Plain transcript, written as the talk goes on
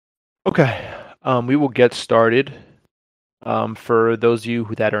Okay, we will get started. For those of you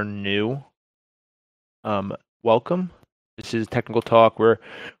that are new, welcome. This is Technical Talk where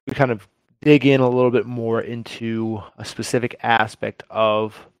we kind of dig in a little bit more into a specific aspect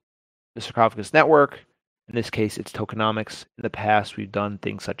of the Sarcophagus network. In this case, it's tokenomics. In the past, we've done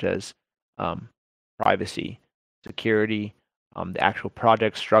things such as um, privacy, security, the actual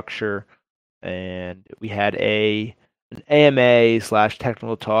project structure, and we had an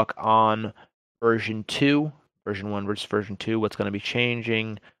AMA/technical talk on version 2, version 1 versus version 2, what's going to be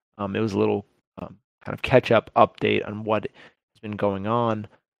changing. It was a little kind of catch-up update on what has been going on.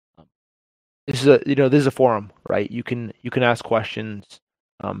 This is a forum, right? You can ask questions.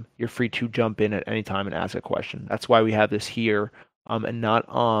 You're free to jump in at any time and ask a question. That's why we have this here and not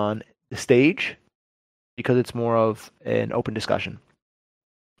on the stage, because it's more of an open discussion.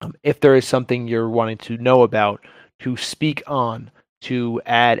 If there is something you're wanting to know about, to speak on, to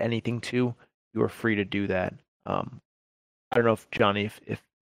add anything to, you are free to do that. I don't know if Johnny, if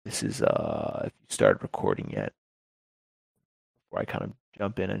this is if you started recording yet, before I kind of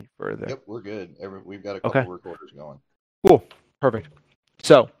jump in any further. Yep, we're good. We've got a Okay. couple recorders going. Cool. Perfect.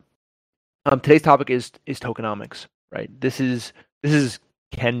 So, today's topic is tokenomics, right? This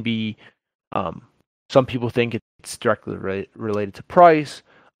can be some people think it's directly related to price.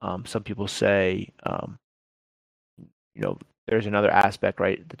 Some people say there's another aspect,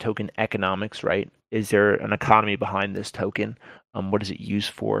 right? The token economics, right? Is there an economy behind this token? What is it used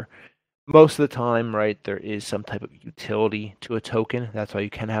for? Most of the time, right, there is some type of utility to a token. That's why you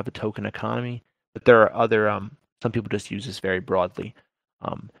can have a token economy. But there are other, some people just use this very broadly.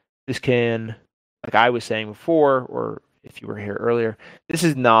 This can, like I was saying before, or if you were here earlier, this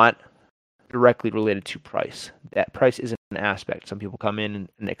is not directly related to price. That price isn't an aspect. Some people come in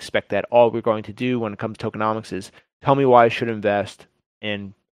and expect that all we're going to do when it comes to tokenomics is tell me why I should invest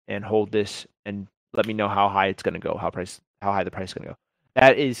and hold this and let me know how high it's going to go, how high the price is going to go.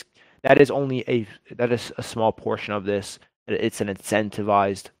 That is a small portion of this. It's an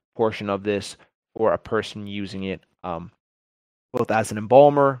incentivized portion of this for a person using it, both as an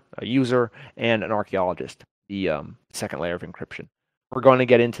embalmer, a user, and an archaeologist. The second layer of encryption. We're going to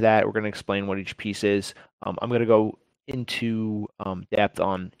get into that. We're going to explain what each piece is. I'm going to go into depth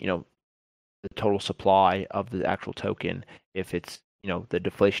on the total supply of the actual token, if it's the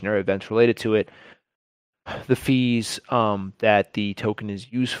deflationary events related to it, the fees that the token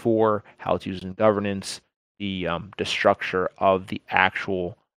is used for, how it's used in governance, the structure of the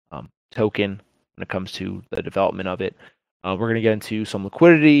actual token when it comes to the development of it. We're going to get into some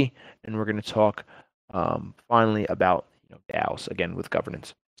liquidity, and we're going to talk finally about DAOs again with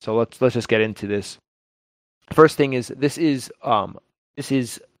governance. So let's just get into this. First thing is this is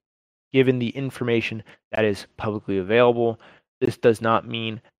given the information that is publicly available. This does not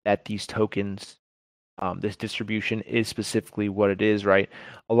mean that these tokens, this distribution is specifically what it is, right?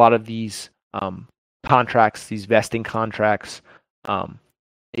 A lot of these contracts, these vesting contracts,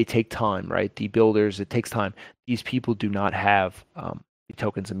 they take time, right? The builders, it takes time. These people do not have the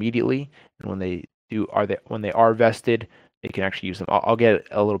tokens immediately, and when they are vested, they can actually use them. I'll get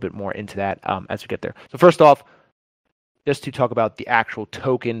a little bit more into that as we get there. So first off, just to talk about the actual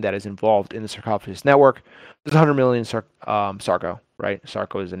token that is involved in the Sarcophagus network, there's 100 million SARCO, right?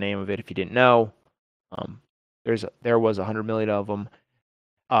 SARCO is the name of it. If you didn't know, there was 100 million of them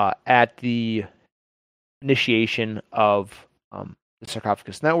at the initiation of the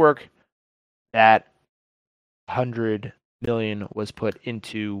Sarcophagus network. That 100 million was put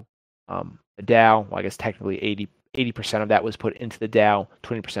into the DAO. Well, I guess technically 80% of that was put into the DAO.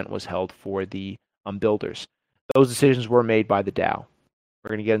 20% was held for the builders. Those decisions were made by the DAO. We're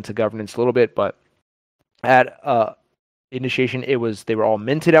going to get into governance a little bit, but at initiation, they were all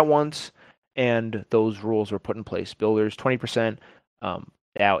minted at once, and those rules were put in place. Builders 20%, DAO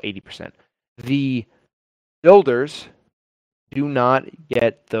 80%. The builders do not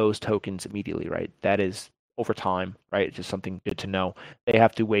get those tokens immediately, right? That is over time, right? It's just something good to know. They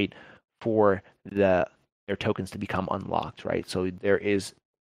have to wait for their tokens to become unlocked, right? So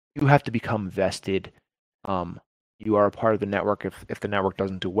you have to become vested. You are a part of the network. If the network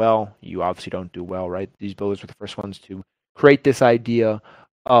doesn't do well, you obviously don't do well, right? These builders were the first ones to create this idea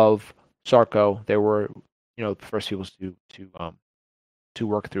of SARCO. They were, the first people to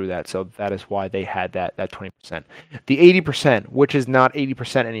work through that. So that is why they had that 20%. The 80%, which is not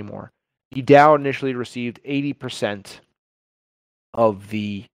 80% anymore. The DAO initially received 80% of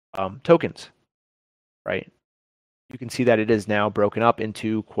the tokens, right? You can see that it is now broken up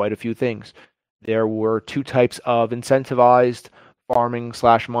into quite a few things. There were two types of incentivized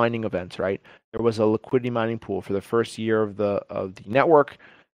farming/mining events, right? There was a liquidity mining pool for the first year of the network.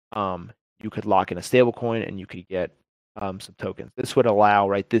 you could lock in a stable coin and you could get some tokens. This would allow,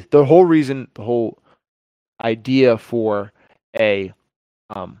 right? The whole reason, the whole idea for a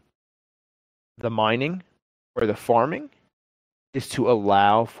the mining or the farming is to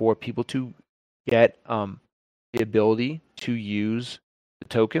allow for people to get the ability to use the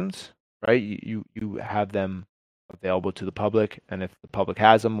tokens, right? You have them available to the public, and if the public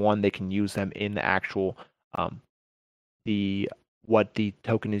has them, one, they can use them in the actual what the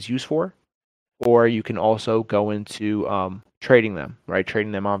token is used for, or you can also go into trading them, right?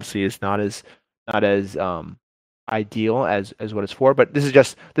 Trading them obviously is not as ideal as what it's for, but this is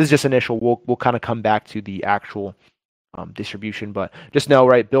just initial. We'll kind of come back to the actual distribution, but just know,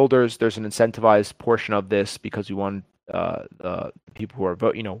 right, builders, there's an incentivized portion of this because we want the people who are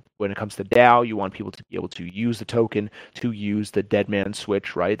when it comes to DAO, you want people to be able to use the token, to use the dead man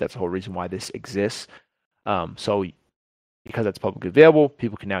switch, right? That's the whole reason why this exists. So because it's publicly available,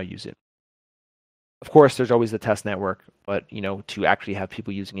 people can now use it. Of course, there's always the test network, but to actually have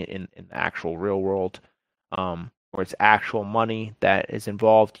people using it in the actual real world, where it's actual money that is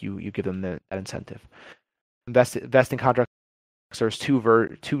involved, you give them that incentive. Investing contracts, there's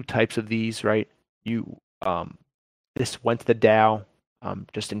two types of these, right? This went to the DAO.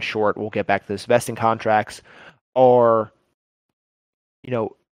 Just in short, we'll get back to this. Vesting contracts are,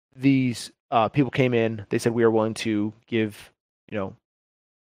 these people came in, they said we are willing to give,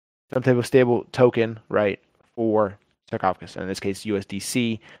 some type of stable token, right, for Sarcophagus, and in this case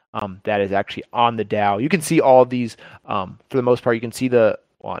USDC, that is actually on the DAO. You can see all of these, for the most part, you can see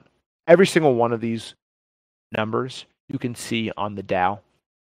every single one of these numbers you can see on the DAO,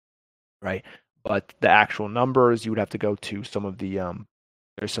 right? But the actual numbers, you would have to go to some of the,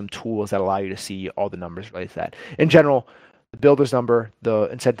 there's some tools that allow you to see all the numbers related to that. In general, the builder's number, the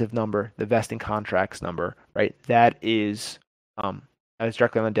incentive number, the vesting contracts number, right? That is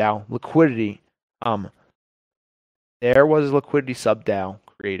directly on the DAO. Liquidity, there was a liquidity sub DAO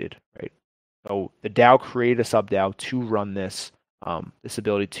created, right? So the DAO created a sub DAO to run this, this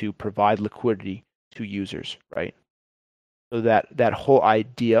ability to provide liquidity to users, right? So that whole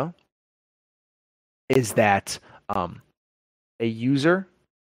idea is that a user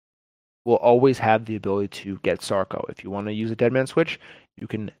will always have the ability to get SARCO. If you want to use a dead man switch, you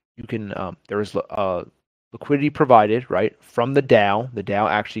can there is liquidity provided, right, from the DAO. The DAO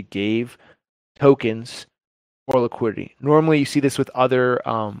actually gave tokens for liquidity. Normally, you see this with other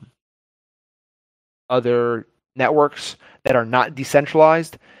networks that are not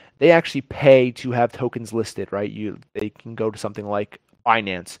decentralized. They actually pay to have tokens listed, right? They can go to something like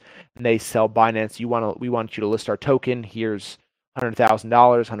Binance, and they sell Binance. We want you to list our token. Here's $100,000,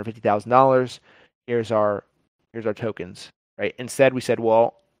 $150,000. Here's our tokens, right? Instead, we said,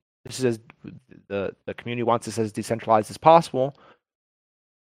 well, this is the community wants this as decentralized as possible.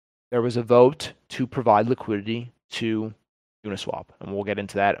 There was a vote to provide liquidity to Uniswap, and we'll get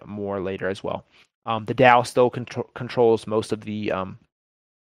into that more later as well. The DAO still controls most of the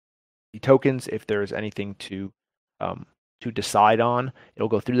tokens. If there's anything to decide on, it'll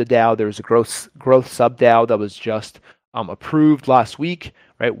go through the DAO. There's a growth sub DAO that was just approved last week,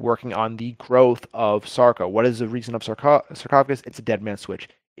 right? Working on the growth of SARCO. What is the reason of Sarcophagus? It's a dead man switch.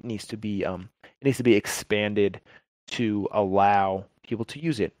 It needs to be expanded to allow people to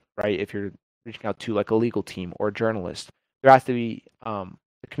use it, right? If you're reaching out to like a legal team or a journalist, there has to be the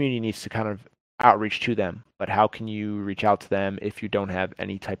community needs to kind of outreach to them. But how can you reach out to them if you don't have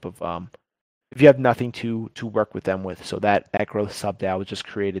any type of if you have nothing to work with them with? So that growth sub DAO was just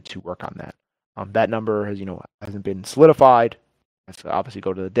created to work on that. That number hasn't been solidified. Has to obviously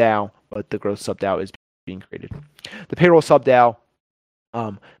go to the DAO, but the growth sub DAO is being created. The payroll sub DAO,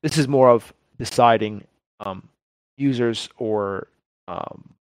 this is more of deciding users or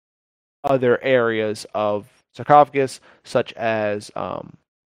other areas of Sarcophagus, such as Johnny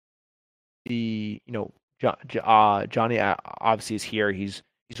obviously is here. He's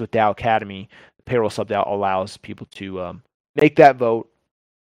with DAO Academy. The payroll sub DAO allows people to make that vote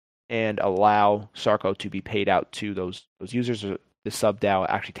and allow SARCO to be paid out to those users. The sub DAO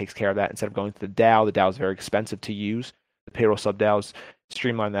actually takes care of that instead of going to the DAO. The DAO is very expensive to use. The payroll sub DAOs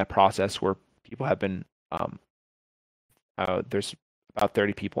streamline that process where people have been. There's about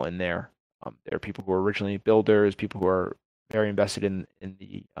 30 people in there. There are people who are originally builders, people who are very invested in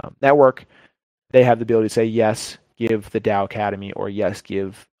the network. They have the ability to say yes, give the DAO Academy, or yes,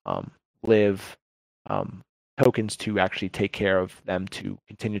 give Live tokens to actually take care of them to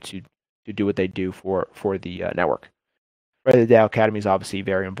continue to do what they do for the network. Right, the DAO Academy is obviously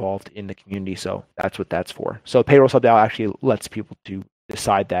very involved in the community, so that's what that's for. So payroll sub DAO actually lets people to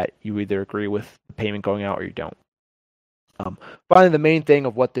decide that you either agree with the payment going out or you don't. Finally, the main thing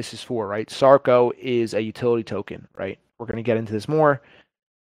of what this is for, right? SARCO is a utility token, right? We're going to get into this more.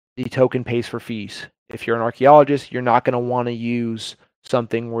 The token pays for fees. If you're an archaeologist, you're not going to want to use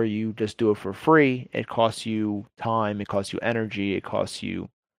something where you just do it for free. It costs you time, it costs you energy, it costs you,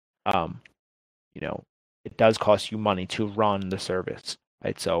 you know, it does cost you money to run the service,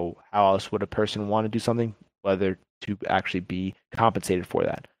 right? So how else would a person want to do something, whether to actually be compensated for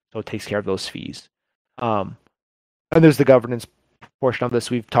that? So it takes care of those fees. And there's the governance portion of this.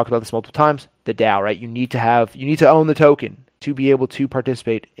 We've talked about this multiple times. The DAO, right? You need to own the token to be able to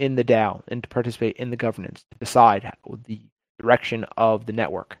participate in the DAO and to participate in the governance, to decide the direction of the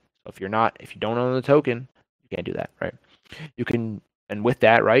network. So if you don't own the token, you can't do that, right? You can, and with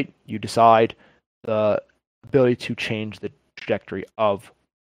that, right, you decide the ability to change the trajectory of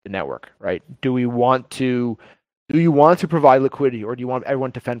the network, right? Do you want to provide liquidity, or do you want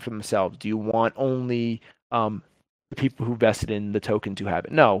everyone to fend for themselves? Do you want only the people who vested in the token to have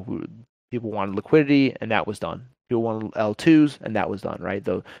it? No, people wanted liquidity, and that was done. People wanted L2s, and that was done, right?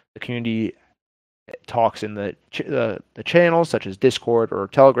 The community talks in the channels such as Discord or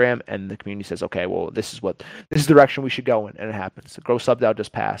Telegram, and the community says, okay, well, this is the direction we should go in, and it happens. The growth sub-DAO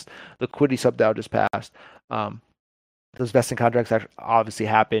just passed. Liquidity sub-DAO just passed. Those vesting contracts obviously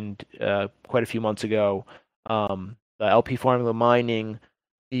happened quite a few months ago. The LP formula mining,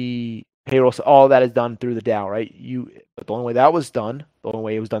 the payroll, so all that is done through the DAO, right? But the only way that was done, the only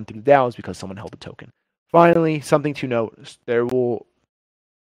way it was done through the DAO is because someone held the token. Finally, something to note: there will,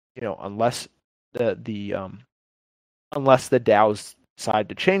 unless the DAOs decide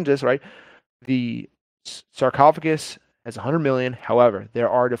to change this, right? The Sarcophagus has 100 million. However, there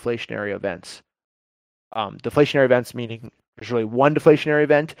are deflationary events. Deflationary events meaning there's really one deflationary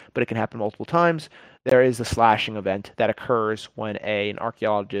event, but it can happen multiple times. There is a slashing event that occurs when an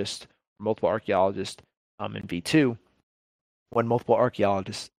archaeologist, or multiple archaeologists in V2, when multiple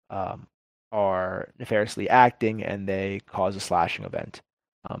archaeologists are nefariously acting and they cause a slashing event.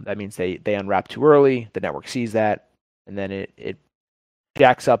 That means they unwrap too early, the network sees that, and then it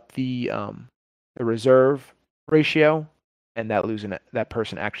jacks up the reserve ratio, and that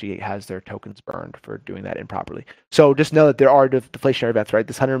person actually has their tokens burned for doing that improperly. So just know that there are deflationary events, right?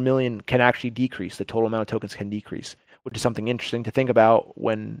 This 100 million can actually decrease. The total amount of tokens can decrease, which is something interesting to think about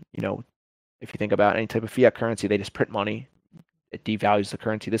when, if you think about any type of fiat currency, they just print money. It devalues the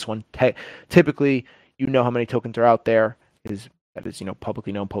currency. This one, typically, how many tokens are out there, that is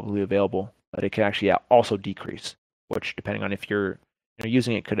publicly known, publicly available, but it can actually also decrease, which, depending on if you're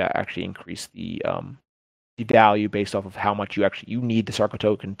using it, could actually increase the value based off of how much you need the SARCO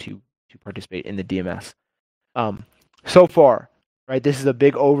token to participate in the DMS. So far, right, this is a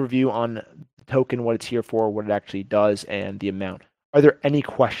big overview on the token, what it's here for, what it actually does, and the amount. Are there any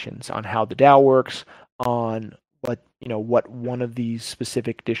questions on how the DAO works, on what one of these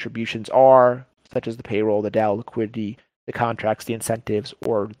specific distributions are, such as the payroll, the DAO liquidity, the contracts, the incentives,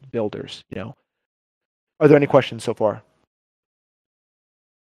 or builders? Are there any questions so far?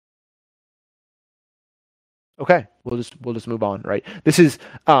 Okay, we'll just move on, right? This is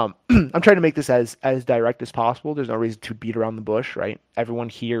I'm trying to make this as direct as possible. There's no reason to beat around the bush, right? Everyone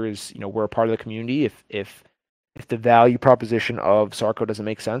here is, we're a part of the community. If the value proposition of SARCO doesn't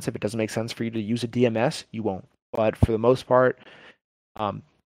make sense, if it doesn't make sense for you to use a DMS, you won't. But for the most part,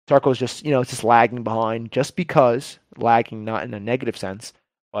 SARCO is just, it's just lagging behind, just because lagging, not in a negative sense,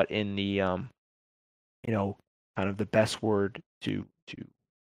 but in the kind of the best word to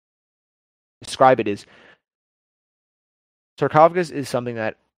describe it is, Sarcophagus is something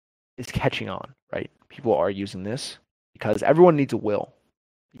that is catching on, right? People are using this because everyone needs a will.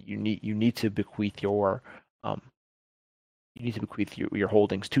 You need to bequeath your your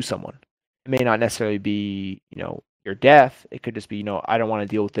holdings to someone. It may not necessarily be your death. It could just be I don't want to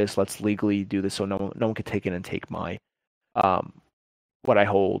deal with this. Let's legally do this so no one can take it and take my what I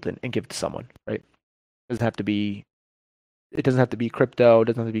hold and give it to someone, right? It doesn't have to be crypto. It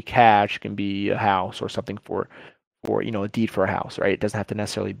doesn't have to be cash. It can be a house or something for a deed for a house, right? It doesn't have to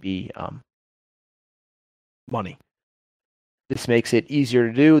necessarily be money. This makes it easier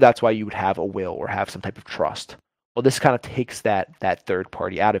to do. That's why you would have a will or have some type of trust. Well, this kind of takes that third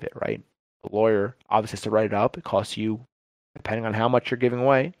party out of it, right? The lawyer obviously has to write it up. It costs you, depending on how much you're giving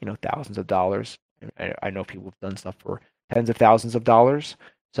away, thousands of dollars. I know people have done stuff for tens of thousands of dollars.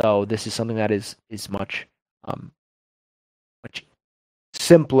 So this is something that is much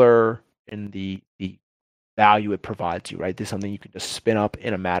simpler in the value it provides you, right? This is something you can just spin up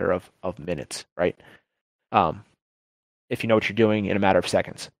in a matter of minutes, right? If you know what you're doing, in a matter of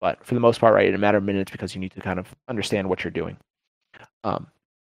seconds. But for the most part, right, in a matter of minutes, because you need to kind of understand what you're doing.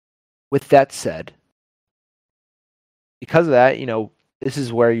 With that said, because of that, this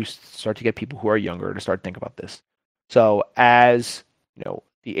is where you start to get people who are younger to start thinking about this. So as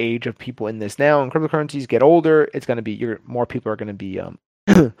the age of people in this now and cryptocurrencies get older, it's going to be more people are going to be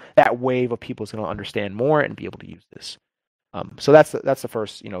that wave of people is going to understand more and be able to use this. So that's the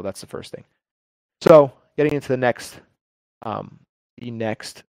first that's the first thing. So getting into the next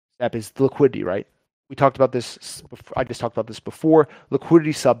step is the liquidity, right? We talked about this. I just talked about this before.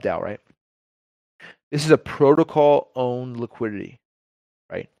 Liquidity sub-DAO, right? This is a protocol-owned liquidity,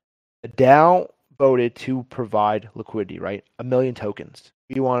 right? The DAO voted to provide liquidity, right? 1 million tokens.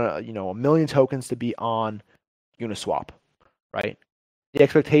 We want 1 million tokens to be on Uniswap, right? The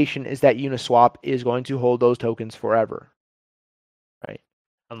expectation is that Uniswap is going to hold those tokens forever, right?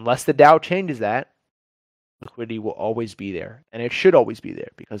 Unless the DAO changes that, liquidity will always be there, and it should always be there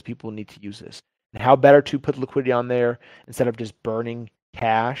because people need to use this. And how better to put liquidity on there instead of just burning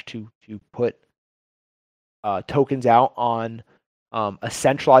cash to put tokens out on a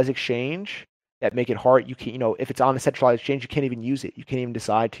centralized exchange that make it hard. You can, if it's on a centralized exchange, you can't even use it. You can't even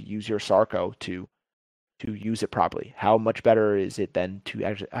decide to use your SARCO to use it properly. How much better is it than to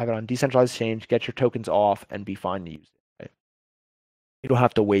actually have it on decentralized exchange, get your tokens off, and be fine to use it? Right? You don't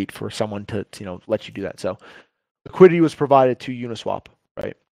have to wait for someone to let you do that. So liquidity was provided to Uniswap,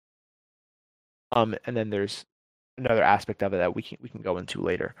 right? And then there's another aspect of it that we can go into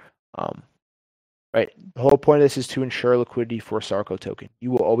later. Right. The whole point of this is to ensure liquidity for a SARCO token.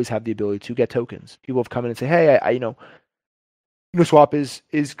 You will always have the ability to get tokens. People have come in and say, hey, I Uniswap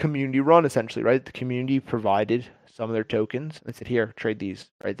is community run essentially, right? The community provided some of their tokens and said, here, trade these,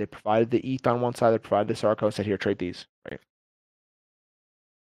 right? They provided the ETH on one side, they provided the SARCO, said, here, trade these, right?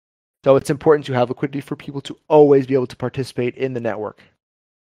 So it's important to have liquidity for people to always be able to participate in the network.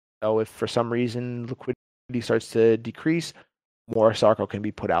 So if for some reason liquidity starts to decrease, more SARCO can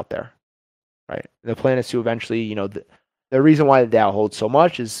be put out there. Right. The plan is to eventually, the reason why the DAO holds so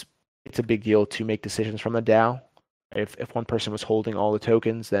much is it's a big deal to make decisions from the DAO. If one person was holding all the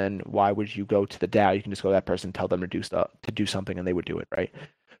tokens, then why would you go to the DAO? You can just go to that person, tell them to do something, and they would do it, right?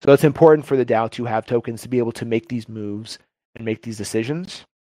 So it's important for the DAO to have tokens to be able to make these moves and make these decisions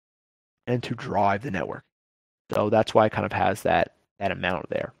and to drive the network. So that's why it kind of has that amount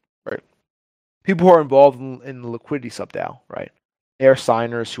there, right? People who are involved in the liquidity sub-DAO, right? They are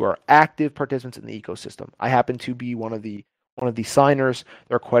signers who are active participants in the ecosystem. I happen to be one of the signers.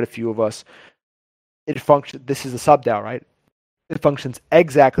 There are quite a few of us. This is a sub-DAO, right? It functions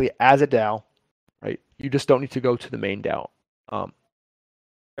exactly as a DAO, right? You just don't need to go to the main DAO.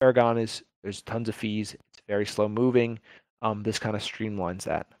 Paragon there's tons of fees. It's very slow moving. This kind of streamlines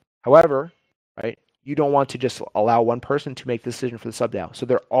that. However, right, you don't want to just allow one person to make the decision for the sub-DAO. So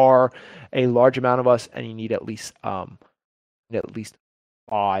there are a large amount of us, and you need at least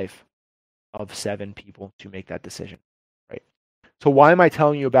 5 of 7 people to make that decision, right? So why am I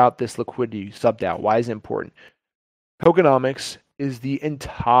telling you about this liquidity sub-DAO? Why is it important? Tokenomics is the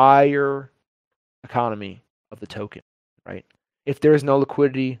entire economy of the token, right? If there is no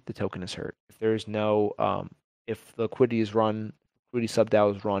liquidity, the token is hurt. If there is no, if the liquidity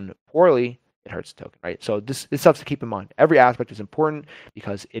sub-DAO is run poorly, it hurts the token, right? So this stuff to keep in mind. Every aspect is important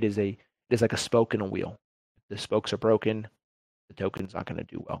because it is like a spoke in a wheel. If the spokes are broken, the token's not going to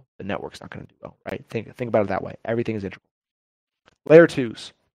do well. The network's not going to do well, right? Think about it that way. Everything is integral. Layer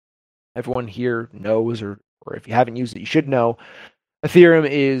 2s. Everyone here knows, or if you haven't used it, you should know. Ethereum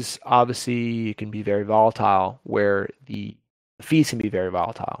is obviously, it can be very volatile, where the fees can be very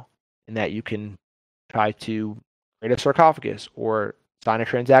volatile, in that you can try to create a sarcophagus or sign a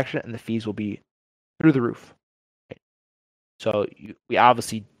transaction, and the fees will be through the roof. Right? So we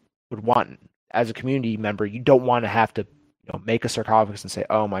obviously would want, as a community member, you don't want to have to make a sarcophagus and say,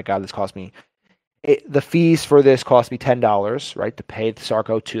 oh my God, this cost me. The fees for this cost me $10, right? To pay the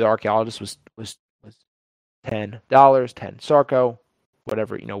SARCO to the archaeologist was $10, 10 SARCO,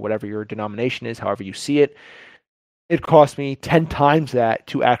 whatever your denomination is, however you see it. It cost me 10 times that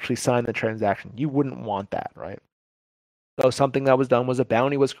to actually sign the transaction. You wouldn't want that, right? So something that was done was a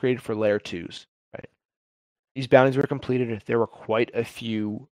bounty was created for layer 2s, right? These bounties were completed. There were quite a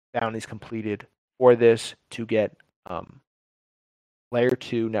few bounties completed for this to get layer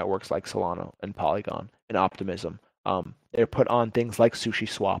 2 networks like Solana and Polygon and Optimism. They're put on things like Sushi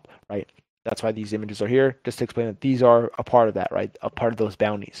Swap, right? That's why these images are here, just to explain that these are a part of that, right? A part of those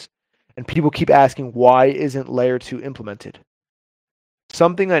bounties. And people keep asking, why isn't layer 2 implemented?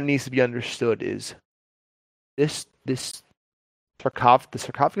 Something that needs to be understood is the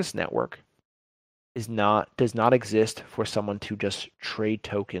Sarcophagus network does not exist for someone to just trade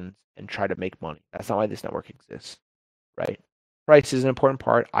tokens and try to make money. That's not why this network exists, right? Price is an important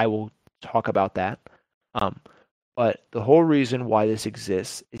part. I will talk about that. But the whole reason why this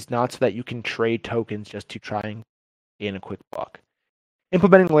exists is not so that you can trade tokens just to try and gain a quick buck.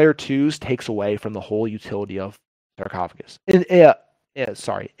 Implementing layer 2s takes away from the whole utility of Sarcophagus.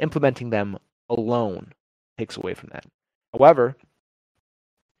 Implementing them alone takes away from that. However,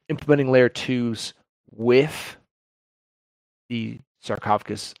 implementing layer 2s with the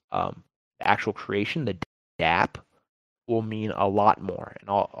Sarcophagus, the actual creation, the DApp, will mean a lot more. And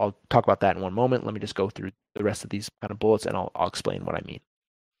I'll talk about that in one moment. Let me just go through the rest of these kind of bullets and I'll explain what I mean,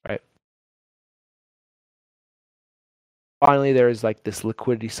 right? Finally, there is like this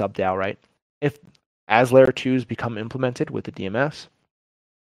liquidity sub-DAO, right? If as layer 2s become implemented with the DMS,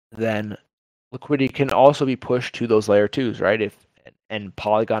 then liquidity can also be pushed to those layer 2s, right? And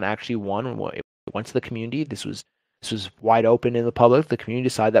Polygon actually won. It went to the community. This was wide open in the public. The community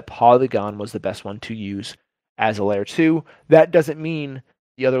decided that Polygon was the best one to use as a layer 2. That doesn't mean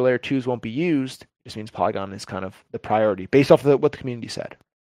the other layer 2s won't be used. It just means Polygon is kind of the priority based off of what the community said.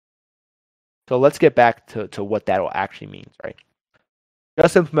 So let's get back to what that actually means, right?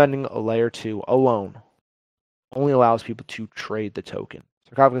 Just implementing a layer 2 alone only allows people to trade the token.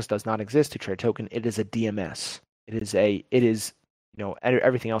 Sarcophagus does not exist to trade token. It is a DMS.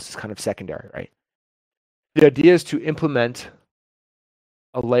 Everything else is kind of secondary, right? The idea is to implement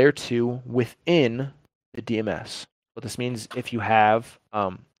a layer 2 within the DMS. What this means, if you have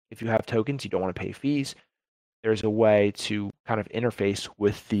tokens, you don't want to pay fees, there's a way to kind of interface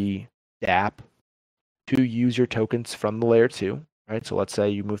with the DApp to use your tokens from the layer 2, right? So let's say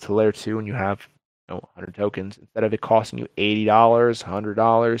you move to layer 2 and you have 100 tokens. Instead of it costing you $80, $100,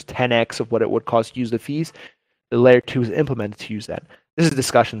 10x of what it would cost to use the fees, the layer 2 is implemented to use that. This is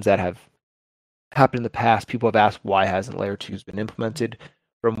discussions that have happened in the past. People have asked, why hasn't layer 2s been implemented?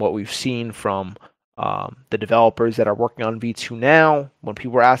 From what we've seen from the developers that are working on V2 now, when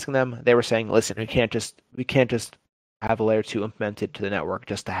people were asking them, they were saying, listen, we can't just have a layer 2 implemented to the network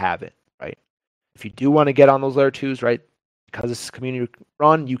just to have it, right? If you do want to get on those layer 2s, right, because this is community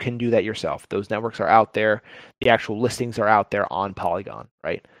run, you can do that yourself. Those networks are out there. The actual listings are out there on Polygon,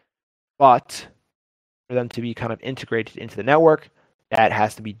 right? But for them to be kind of integrated into the network, that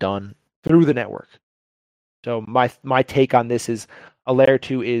has to be done through the network. So my take on this is a layer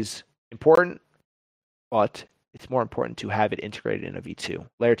 2 is important, but it's more important to have it integrated in a V2.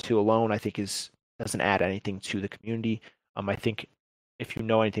 Layer 2 alone, I think, doesn't add anything to the community. I think if you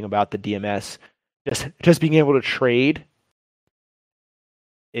know anything about the DMS, just being able to trade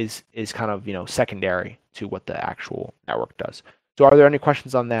is kind of secondary to what the actual network does. So are there any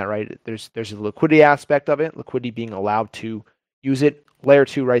questions on that, right? There's a liquidity aspect of it, liquidity being allowed to use it. Layer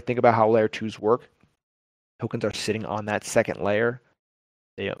 2, right? Think about how layer 2s work. Tokens are sitting on that second layer.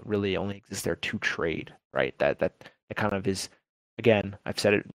 They really only exist there to trade, right? That kind of is, again, I've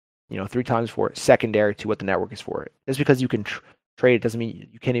said it 3 times before, secondary to what the network is for. Just because you can trade, it doesn't mean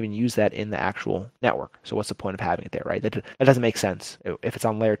you can't even use that in the actual network. So what's the point of having it there, right? That doesn't make sense. If it's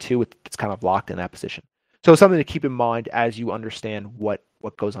on layer 2, it's kind of locked in that position. So something to keep in mind as you understand what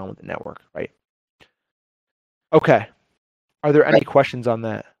goes on with the network, right? Okay. Are there any questions on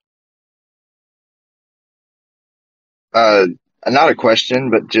that? Not a question,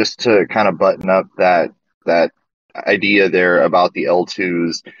 but just to kind of button up that idea there about the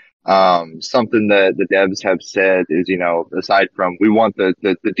L2s. Something that the devs have said is, aside from we want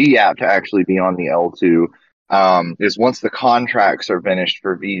the D app to actually be on the L2, is once the contracts are finished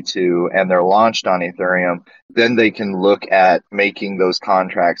for V2 and they're launched on Ethereum, then they can look at making those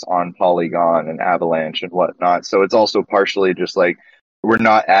contracts on Polygon and Avalanche and whatnot. So it's also partially just like we're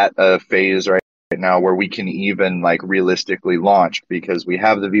not at a phase right now where we can even like realistically launch because we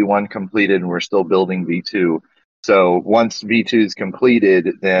have the V1 completed and we're still building V2. So once V2 is completed,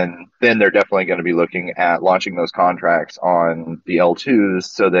 then they're definitely going to be looking at launching those contracts on the L2s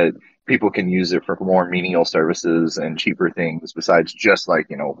so that people can use it for more menial services and cheaper things besides just like,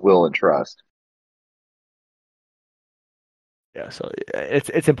 will and trust. Yeah, so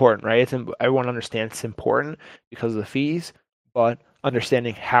it's important, right? Everyone understands it's important because of the fees, but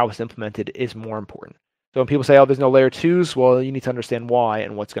understanding how it's implemented is more important. So when people say, "Oh, there's no layer 2s," well, you need to understand why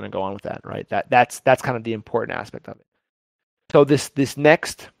and what's going to go on with that, right? That's kind of the important aspect of it. So this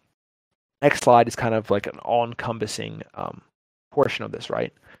next slide is kind of like an all-encompassing portion of this,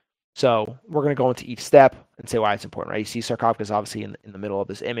 right? So we're going to go into each step and say why it's important, right? You see Sarcophagus obviously in the middle of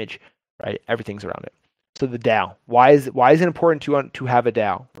this image, right? Everything's around it. So the DAO, why is it important to have a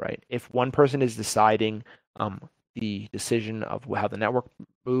DAO, right? If one person is deciding the decision of how the network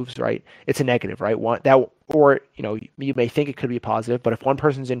moves, right? It's a negative, right? You may think it could be positive, but if one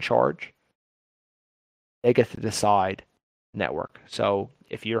person's in charge, they get to decide network. So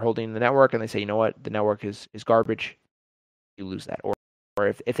if you're holding the network and they say, you know what, the network is garbage, you lose that. Or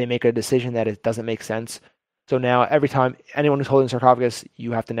if they make a decision that it doesn't make sense. So now every time anyone who's holding Sarcophagus,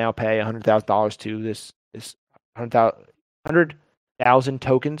 you have to now pay $100,000 to this 100,000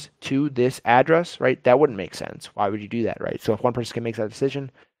 tokens to this address, right? That wouldn't make sense. Why would you do that, right? So if one person can make that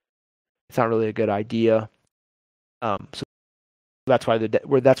decision, it's not really a good idea. So that's why that's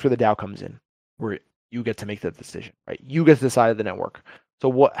where the DAO comes in, where you get to make that decision, right? You get to decide the network.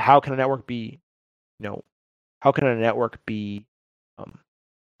 So how can a network be, how can a network be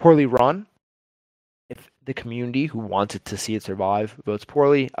poorly run if the community who wants it to see it survive votes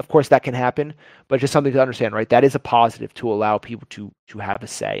poorly? Of course, that can happen, but just something to understand, right? That is a positive to allow people to have a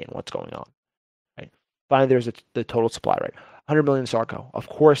say in what's going on, right? Finally, there's the total supply, right? 100 million SARCO. Of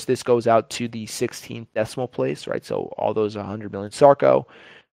course, this goes out to the 16th decimal place, right? So all those 100 million SARCO,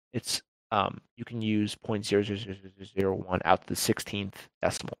 it's you can use 0.00001 out to the 16th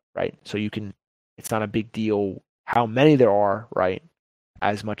decimal, right? So it's not a big deal how many there are, right?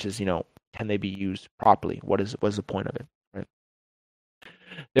 As much as, can they be used properly? What is the point of it, right?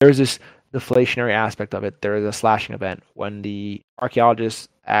 There's this deflationary aspect of it. There is a slashing event. When the archaeologists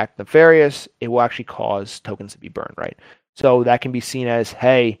act nefarious, it will actually cause tokens to be burned, right? So that can be seen as,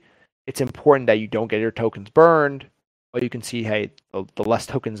 hey, it's important that you don't get your tokens burned, but you can see, hey, the less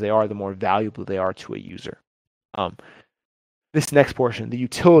tokens they are, the more valuable they are to a user. This next portion, the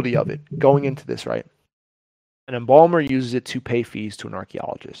utility of it, going into this, right? An embalmer uses it to pay fees to an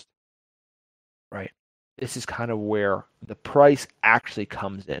archaeologist, right? This is kind of where the price actually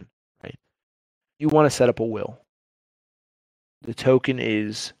comes in, right? You want to set up a will. The token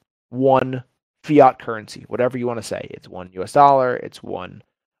is one fiat currency, whatever you want to say. It's $1 US, it's one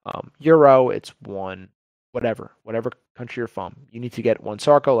euro, it's one whatever country you're from. You need to get one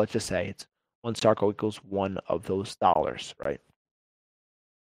SARCO. Let's just say it's one SARCO equals one of those dollars, right?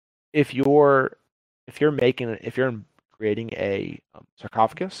 If you're creating a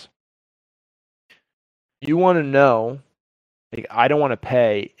sarcophagus, you want to know, like, I don't want to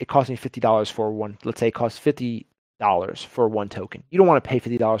pay, it costs me $50 for one, let's say it costs $50 for one token. You don't want to pay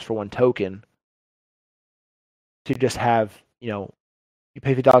 $50 for one token to just have, you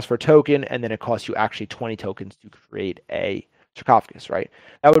pay $50 for a token and then it costs you actually 20 tokens to create a sarcophagus, right?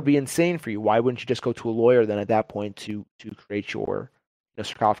 That would be insane for you. Why wouldn't you just go to a lawyer then at that point to create your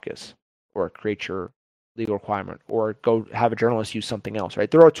sarcophagus, or create your legal requirement, or go have a journalist use something else,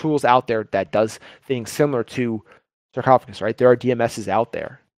 right? There are tools out there that does things similar to sarcophagus, right? There are DMSs out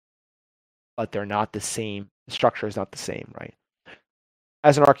there, but they're not the same. The structure is not the same, right?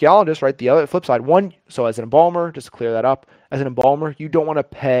 As an archaeologist, right, the other flip side, so as an embalmer, just to clear that up, as an embalmer, you don't want to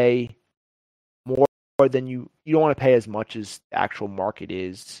pay more than you don't want to pay as much as the actual market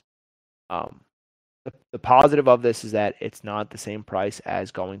is. The positive of this is that it's not the same price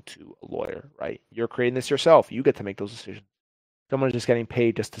as going to a lawyer, right? You're creating this yourself. You get to make those decisions. Someone's just getting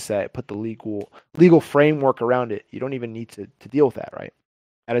paid just to put the legal framework around it. You don't even need to deal with that, right?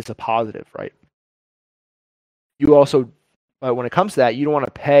 That is a positive, right? You also, when it comes to that, you don't want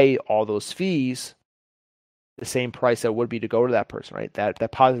to pay all those fees the same price that would be to go to that person, right?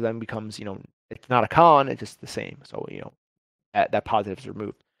 That positive then becomes, it's not a con, it's just the same. So, that positive is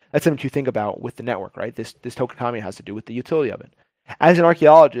removed. That's something to think about with the network, right? This token economy has to do with the utility of it. As an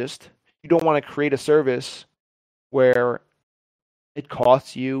archaeologist, you don't want to create a service where it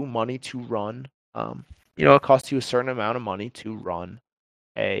costs you money to run. It costs you a certain amount of money to run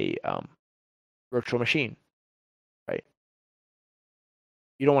a virtual machine, right?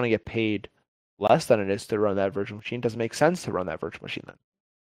 You don't want to get paid less than it is to run that virtual machine. It doesn't make sense to run that virtual machine then.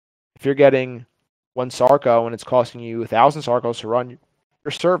 If you're getting one SARCO and it's costing you 1,000 SARCOs to run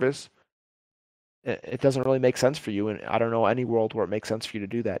your service, it doesn't really make sense for you. And I don't know any world where it makes sense for you to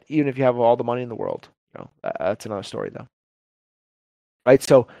do that, even if you have all the money in the world. That's another story though. Right?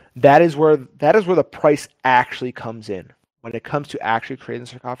 So that is where the price actually comes in. When it comes to actually creating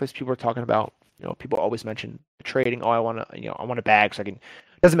the sarcophagus, people are talking about, people always mention trading. Oh, I want a bag so I can.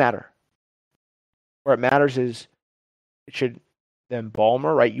 It doesn't matter. Where it matters is the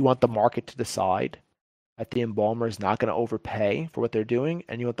embalmer, right? You want the market to decide that the embalmer is not going to overpay for what they're doing,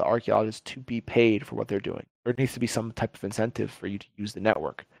 and you want the archaeologist to be paid for what they're doing. There needs to be some type of incentive for you to use the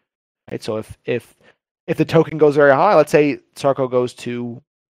network, right? So if the token goes very high, let's say SARCO goes to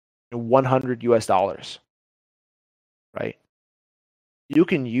 $100 US, right? You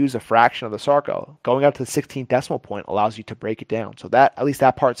can use a fraction of the SARCO. Going up to the 16th decimal point allows you to break it down. So that, at least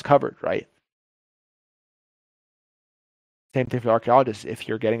that part's covered, right? Same thing for archaeologists. If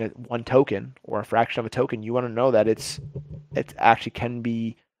you're getting one token or a fraction of a token, you want to know that it actually can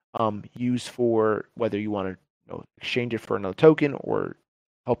be used for, whether you want to exchange it for another token or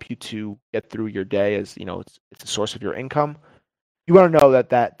help you to get through your day, as it's a source of your income. You want to know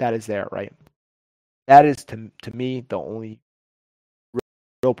that is there, right? That is to me the only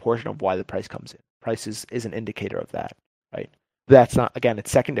real portion of why the price comes in. Price is an indicator of that, right? That's not, again,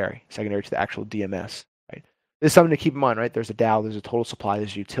 it's secondary to the actual DMS, right? There's something to keep in mind, right? There's a DAO, there's a total supply,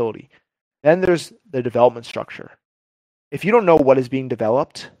 there's utility. Then there's the development structure. If you don't know what is being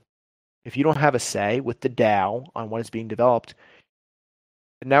developed, if you don't have a say with the DAO on what is being developed,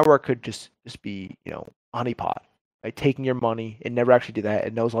 the network could just be, honeypot, right? Taking your money. It never actually did that.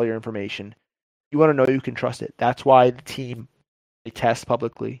 It knows all your information. You want to know you can trust it. That's why the team, they test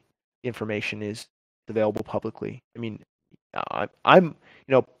publicly. The information is available publicly. I mean, I'm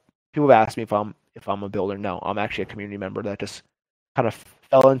people have asked me if I'm a builder. No, I'm actually a community member that just kind of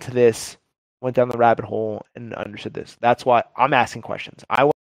fell into this, went down the rabbit hole, and understood this. That's why I'm asking questions. I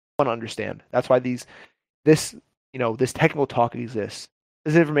want to understand. That's why this technical talk exists.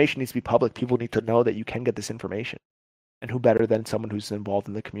 This information needs to be public. People need to know that you can get this information. And who better than someone who's involved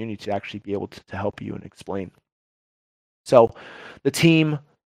in the community to actually be able to help you and explain. So the team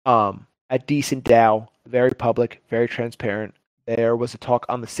at Decent DAO, very public, very transparent. There was a talk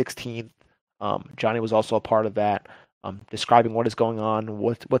on the 16th. Johnny was also a part of that, describing what is going on,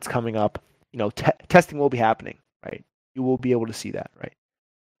 what's coming up. Testing will be happening, right? You will be able to see that, right?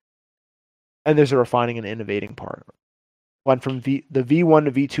 And there's a refining and innovating part. Went from the V1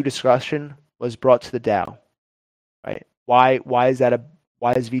 to V2 discussion was brought to the DAO, right? Why is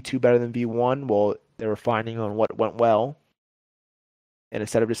V2 better than V1? Well, they're refining on what went well. And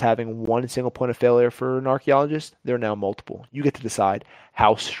instead of just having one single point of failure for an archaeologist, there are now multiple. You get to decide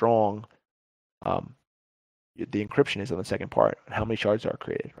how strong the encryption is on the second part, and how many shards are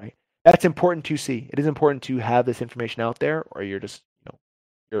created, right? That's important to see. It is important to have this information out there, or you're just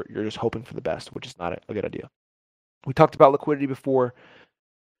you're just hoping for the best, which is not a good idea. We talked about liquidity before.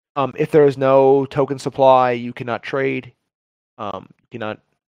 If there is no token supply, you cannot trade. You cannot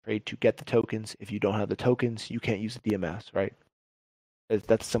trade to get the tokens. If you don't have the tokens, you can't use the DMS, right?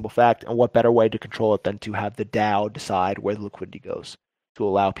 That's a simple fact. And what better way to control it than to have the DAO decide where the liquidity goes, to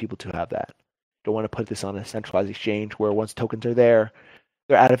allow people to have that. You don't want to put this on a centralized exchange where once tokens are there,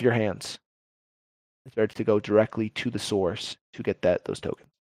 they're out of your hands. It's better to go directly to the source to get those tokens,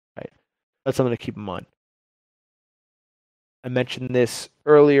 right? That's something to keep in mind. I mentioned this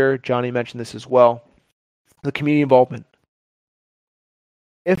earlier. Johnny mentioned this as well. The community involvement.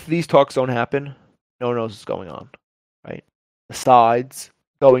 If these talks don't happen, no one knows what's going on, right? Besides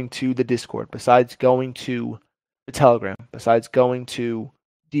going to the Discord, besides going to the Telegram, besides going to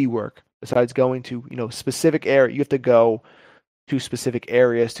D-Work, besides going to specific area, you have to go to specific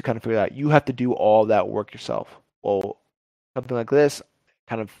areas to kind of figure out. You have to do all that work yourself. Well, something like this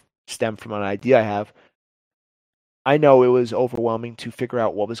kind of stemmed from an idea I have. I know it was overwhelming to figure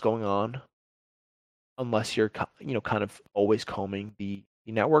out what was going on, unless you're kind of always combing the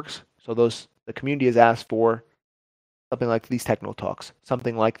networks. So the community has asked for something like these technical talks,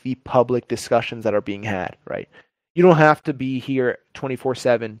 something like the public discussions that are being had, right? You don't have to be here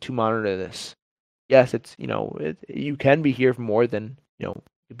 24/7 to monitor this. Yes, it's you can be here for more than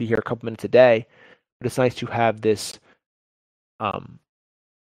be here a couple minutes a day, but it's nice to have this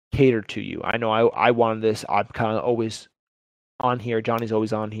catered to you. I know I wanted this. I'm kind of always on here. Johnny's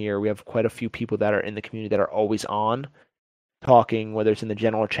always on here. We have quite a few people that are in the community that are always on, talking, whether it's in the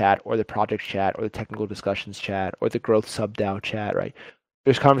general chat or the project chat or the technical discussions chat or the growth sub DAO chat, right?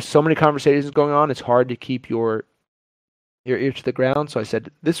 There's so many conversations going on. It's hard to keep your ear to the ground. So I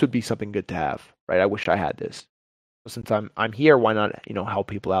said this would be something good to have, right? I wish I had this. So since I'm here, why not help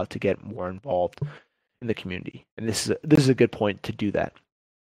people out to get more involved in the community? And this is a good point to do that.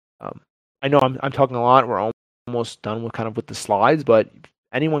 I know I'm talking a lot. We're almost done with the slides, but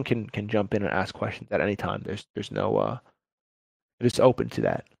anyone can jump in and ask questions at any time. There's no it's open to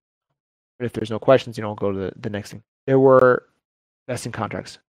that. But if there's no questions, I'll go to the next thing. There were vesting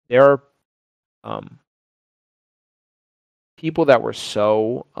contracts. There are people that were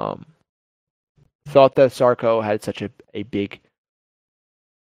so thought that SARCO had such a big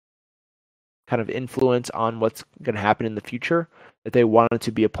kind of influence on what's going to happen in the future that they wanted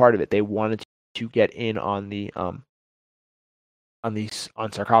to be a part of it. They wanted to get in on the on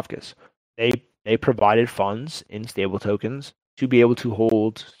Sarcophagus. They provided funds in stable tokens to be able to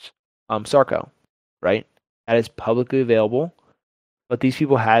hold SARCO, right? That is publicly available, but these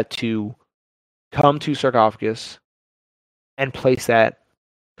people had to come to Sarcophagus and place that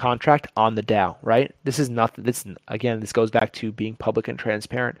contract on the DAO, right? This is nothing. This goes back to being public and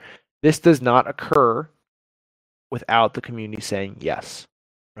transparent. This does not occur without the community saying yes,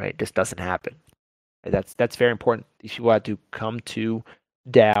 right? This doesn't happen. That's very important. These people had to come to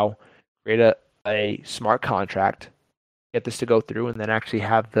DAO, create a smart contract, get this to go through, and then actually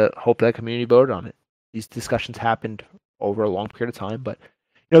have the hope that community voted on it. These discussions happened over a long period of time, but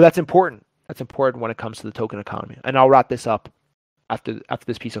that's important. That's important when it comes to the token economy. And I'll wrap this up after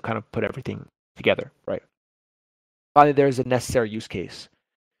this piece. I'll kind of put everything together, right? Finally, there is a necessary use case.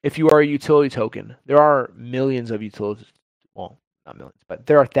 If you are a utility token, there are millions of utilities. Well, not millions, but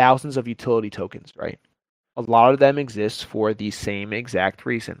there are thousands of utility tokens, right? A lot of them exist for the same exact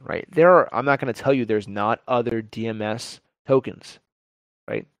reason, right? I'm not going to tell you there's not other DMS tokens,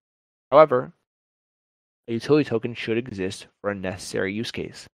 right? However, a utility token should exist for a necessary use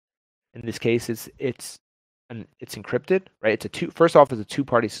case. In this case, it's encrypted, right? First off, it's a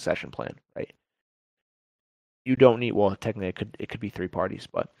two-party succession plan, right? You don't need, well, technically it could be three parties,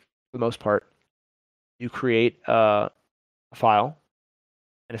 but for the most part, you create a file,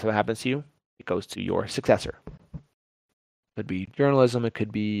 and if something happens to you, it goes to your successor. It could be journalism, it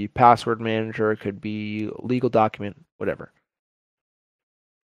could be password manager, it could be legal document, whatever.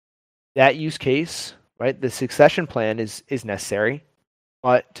 That use case, right? The succession plan is necessary,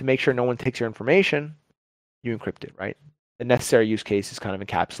 but to make sure no one takes your information, you encrypt it, right? The necessary use case is kind of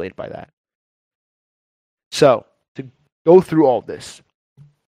encapsulated by that. So to go through all this,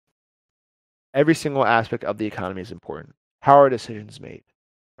 every single aspect of the economy is important. How are decisions made,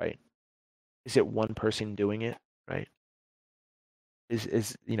 right? Is it one person doing it, right?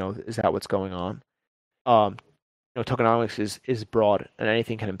 Is that what's going on? Tokenomics is broad, and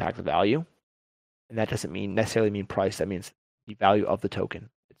anything can impact the value, and that doesn't necessarily mean price. That means the value of the token.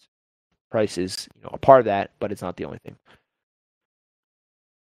 Price is a part of that, but it's not the only thing.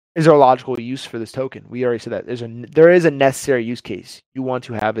 Is there a logical use for this token? We already said that there is a necessary use case. You want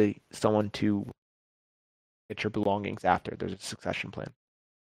to have someone to get your belongings after. There's a succession plan,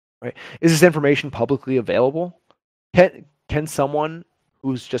 right? Is this information publicly available? Can someone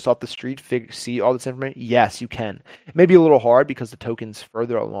who's just off the street see all this information? Yes, you can. It may be a little hard because the token's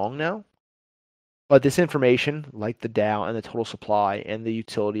further along now, but this information, like the DAO and the total supply and the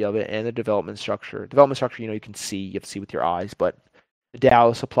utility of it and the development structure, you can see, you have to see with your eyes, but the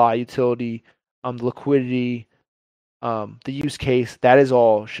DAO, supply, utility, the liquidity, the use case, that is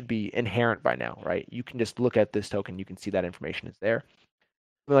all should be inherent by now, right? You can just look at this token, you can see that information is there.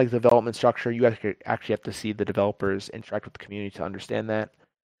 Like the development structure, you actually have to see the developers interact with the community to understand that.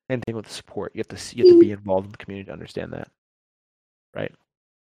 Same thing with the support. You have to be involved in the community to understand that, right?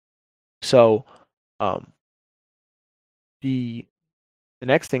 So, the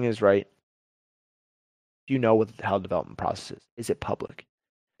next thing is, right, do you know how the development process is? Is it public?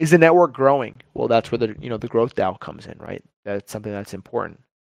 Is the network growing? Well, that's where the growth DAO comes in, right? That's something that's important.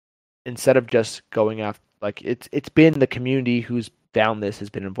 Instead of just going after, like, it's been the community who's found this has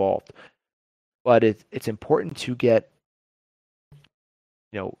been involved, but it's important to get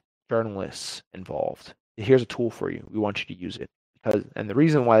journalists involved. Here's a tool for you. We want you to use it and the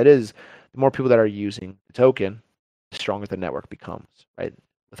reason why it is, the more people that are using the token, the stronger the network becomes, right?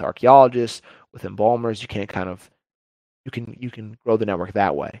 With archaeologists, with embalmers, you can grow the network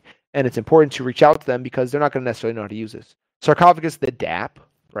that way. And it's important to reach out to them because they're not going to necessarily know how to use this. Sarcophagus, the DApp,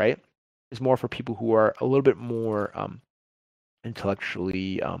 right, is more for people who are a little bit more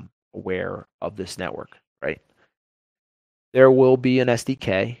intellectually aware of this network, right? There will be an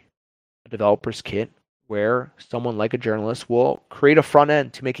SDK, a developer's kit, where someone like a journalist will create a front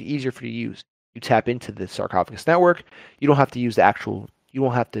end to make it easier for you to use. You tap into the Sarcophagus network. You don't have to use you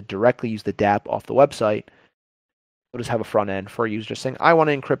won't have to directly use the DApp off the website. You'll just have a front end for a user saying, I want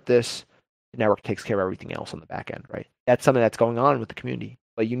to encrypt this. The network takes care of everything else on the back end, right? That's something that's going on with the community,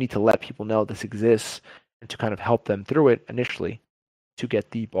 but you need to let people know this exists and to kind of help them through it initially to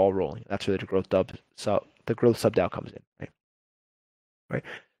get the ball rolling. That's where the growth sub DAO comes in, right?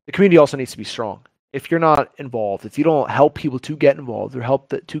 The community also needs to be strong. If you're not involved, if you don't help people to get involved or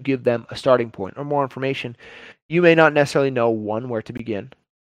help to give them a starting point or more information, you may not necessarily know, one, where to begin,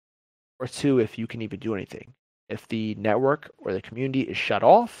 or two, if you can even do anything. If the network or the community is shut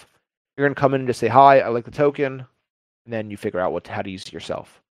off, you're going to come in and just say, hi, I like the token, and then you figure out how to use it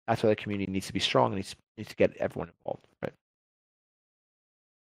yourself. That's why the community needs to be strong and needs to get everyone involved, right?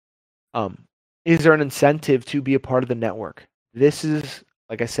 Is there an incentive to be a part of the network? This is,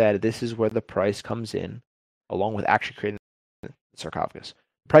 like I said, this is where the price comes in, along with actually creating the sarcophagus.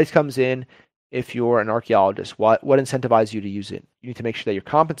 The price comes in if you're an archaeologist. What incentivizes you to use it? You need to make sure that you're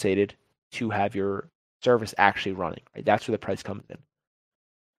compensated to have your service actually running, right? That's where the price comes in.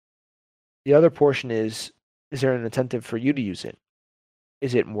 The other portion is there an incentive for you to use it?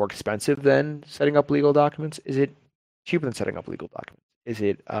 Is it more expensive than setting up legal documents? Is it cheaper than setting up legal documents?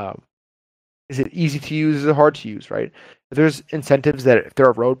 Is Is it easy to use? Is it hard to use, right? If there's incentives if there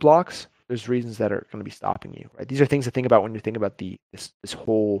are roadblocks, there's reasons that are going to be stopping you, right? These are things to think about when you think about this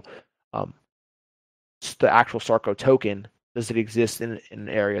whole um, the actual Sarco token. Does it exist in an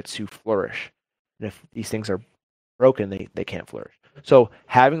area to flourish? And if these things are broken, they can't flourish. So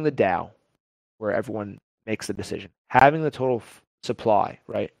having the DAO where everyone makes the decision, having the total supply,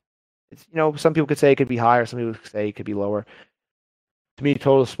 right? It's, some people could say it could be higher, some people could say it could be lower. To me,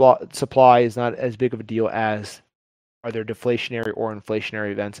 total supply is not as big of a deal as are there deflationary or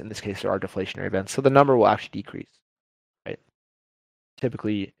inflationary events. In this case, there are deflationary events. So the number will actually decrease, right?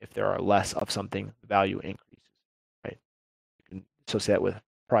 Typically, if there are less of something, the value increases, right? You can associate that with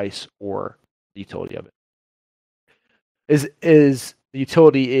price or the utility of it. Is the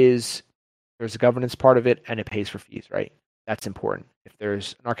utility is there's a governance part of it and it pays for fees, right? That's important. If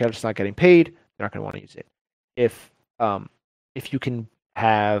there's an archaeologist not getting paid, they're not going to want to use it. If you can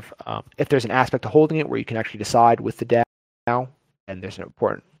have if there's an aspect to holding it where you can actually decide with the DAO, and there's an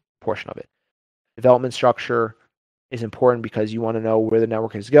important portion of it. Development structure is important because you want to know where the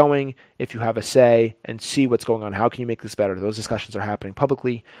network is going. If you have a say and see what's going on, how can you make this better? Those discussions are happening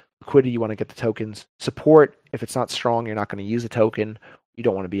publicly. Liquidity, you want to get the tokens. Support, if it's not strong, you're not going to use the token. You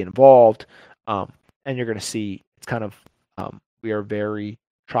don't want to be involved. And you're going to see it's kind of, we are very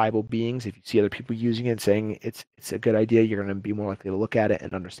tribal beings. If you see other people using it and saying it's a good idea, you're going to be more likely to look at it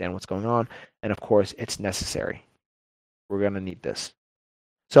and understand what's going on. And of course, it's necessary. We're going to need this.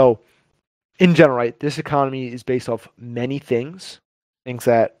 So in general, right, this economy is based off many things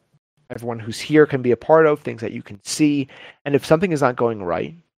that everyone who's here can be a part of, things that you can see. And if something is not going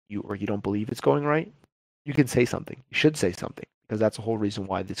right, you don't believe it's going right, you can say something. You should say something because that's the whole reason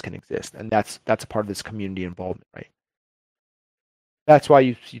why this can exist. And that's a part of this community involvement, right? That's why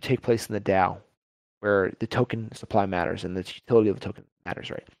you take place in the DAO, where the token supply matters and the utility of the token matters,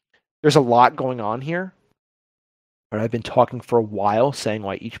 right? There's a lot going on here, but I've been talking for a while saying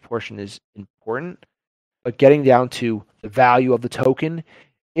why each portion is important, but getting down to the value of the token,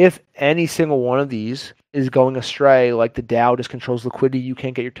 if any single one of these is going astray, like the DAO just controls liquidity, you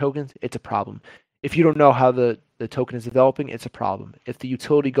can't get your tokens, it's a problem. If you don't know how the token is developing, it's a problem. If the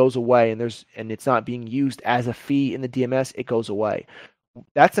utility goes away and it's not being used as a fee in the DMS, it goes away.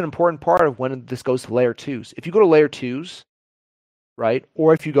 That's an important part of when this goes to layer 2s. If you go to layer 2s, right,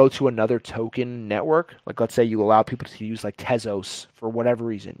 or if you go to another token network, like let's say you allow people to use like Tezos for whatever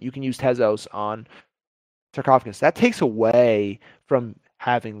reason, you can use Tezos on Sarcophagus. That takes away from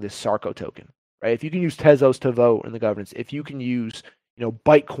having this SARCO token, right? If you can use Tezos to vote in the governance, if you can use,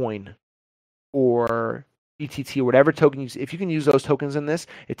 Bytecoin or BTT or whatever token if you can use those tokens in this,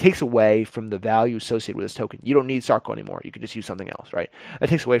 it takes away from the value associated with this token. You don't need SARCO anymore. You can just use something else, right? That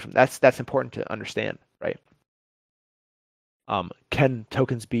takes away from that's important to understand, right? Can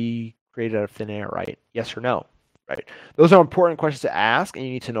tokens be created out of thin air, right? Yes or no, right? Those are important questions to ask, and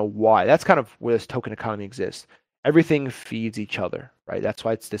you need to know why. That's kind of where this token economy exists. Everything feeds each other, right? That's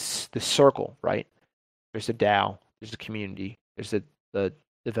why it's this circle, right? There's a DAO, there's a community, there's the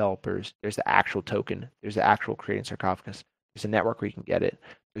developers, there's the actual token, there's the actual creating Sarcophagus, there's a network where you can get it,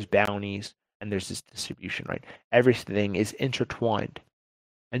 there's bounties, and there's this distribution, right? Everything is intertwined,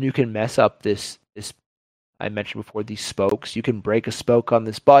 and you can mess up this I mentioned before, these spokes. You can break a spoke on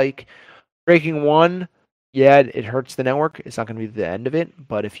this bike. Breaking one, yeah, it hurts the network. It's not going to be the end of it,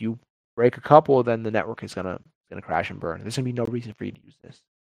 but if you break a couple, then the network is gonna crash and burn. There's going to be no reason for you to use this,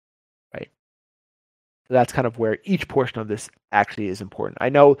 right? So that's kind of where each portion of this actually is important. I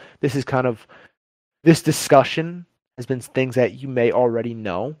know this discussion has been things that you may already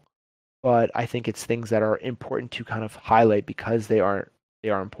know, but I think it's things that are important to kind of highlight because they are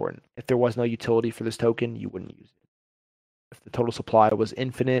important. If there was no utility for this token, you wouldn't use it. If the total supply was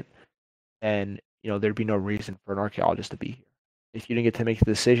infinite, then there'd be no reason for an archaeologist to be here. If you didn't get to make the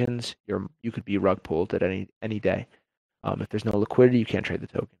decisions, you could be rug pulled at any day. If there's no liquidity, you can't trade the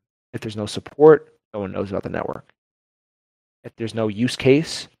token. If there's no support, no one knows about the network. If there's no use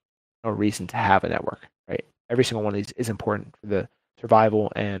case, no reason to have a network, right? Every single one of these is important for the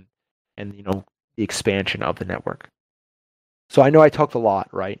survival and the expansion of the network. So I know I talked a lot,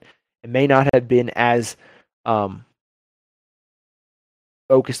 right? It may not have been as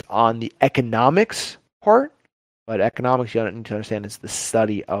focused on the economics part, but economics, you need to understand, is the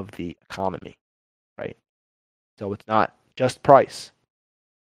study of the economy, right? So it's not just price.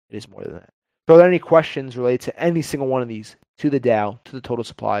 It is more than that. So are there any questions related to any single one of these, to the DAO, to the total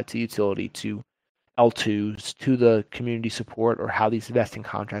supply, to utility, to L2s, to the community support, or how these vesting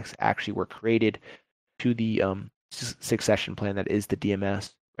contracts actually were created, to the succession plan that is the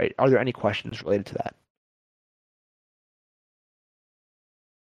DMS, right? Are there any questions related to that?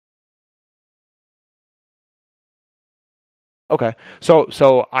 Okay.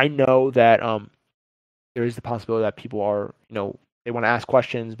 So I know that there is the possibility that people are, they want to ask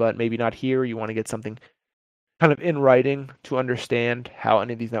questions, but maybe not here. You want to get something kind of in writing to understand how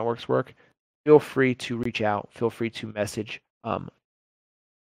any of these networks work. Feel free to reach out. Feel free to message.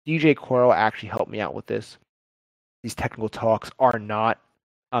 DJ Coral actually helped me out with this. These technical talks are not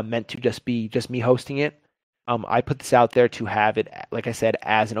meant to just be just me hosting it. I put this out there to have it, like I said,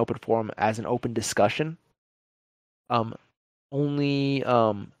 as an open forum, as an open discussion. Only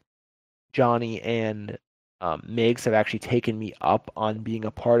Johnny and Migs have actually taken me up on being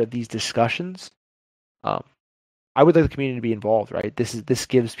a part of these discussions. I would like the community to be involved, right? This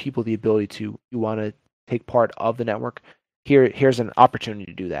gives people the ability to, you want to take part of the network. Here's an opportunity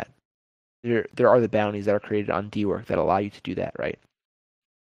to do that. There are the bounties that are created on DWork that allow you to do that, right?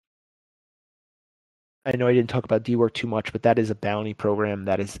 I know I didn't talk about DWork too much, but that is a bounty program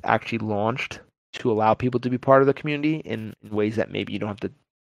that is actually launched to allow people to be part of the community in ways that maybe you don't want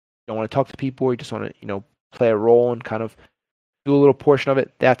to talk to people, or you just want to, play a role and kind of do a little portion of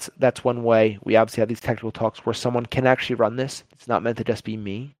it. That's one way. We obviously have these technical talks where someone can actually run this. It's not meant to just be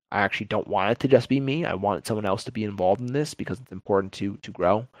me. I actually don't want it to just be me. I want someone else to be involved in this because it's important to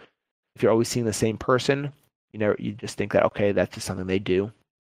grow. If you're always seeing the same person, you just think that, okay, that's just something they do.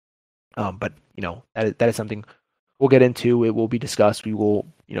 But that is something we'll get into. It will be discussed. We will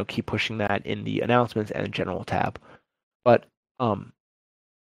keep pushing that in the announcements and general tab. But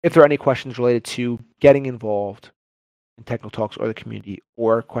if there are any questions related to getting involved in technical talks or the community,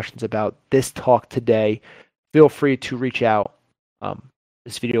 or questions about this talk today, feel free to reach out.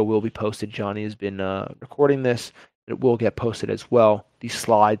 This video will be posted. Johnny has been recording this. It will get posted as well. These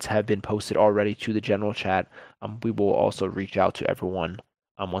slides have been posted already to the general chat. We will also reach out to everyone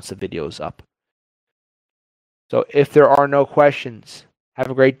once the video is up. So if there are no questions,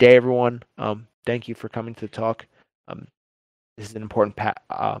 have a great day, everyone. Thank you for coming to the talk. This is an important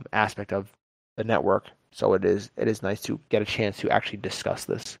aspect of the network, so it is nice to get a chance to actually discuss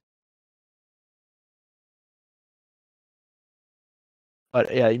this.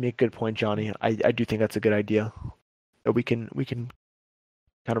 But yeah, you make a good point, Johnny. I do think that's a good idea. That we can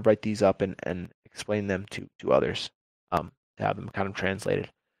kind of write these up and explain them to others, to have them kind of translated.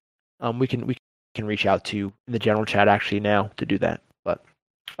 We can reach out to in the general chat actually now to do that. But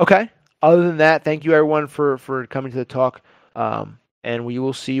okay. Other than that, thank you everyone for coming to the talk. And we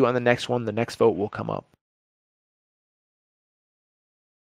will see you on the next one. The next vote will come up.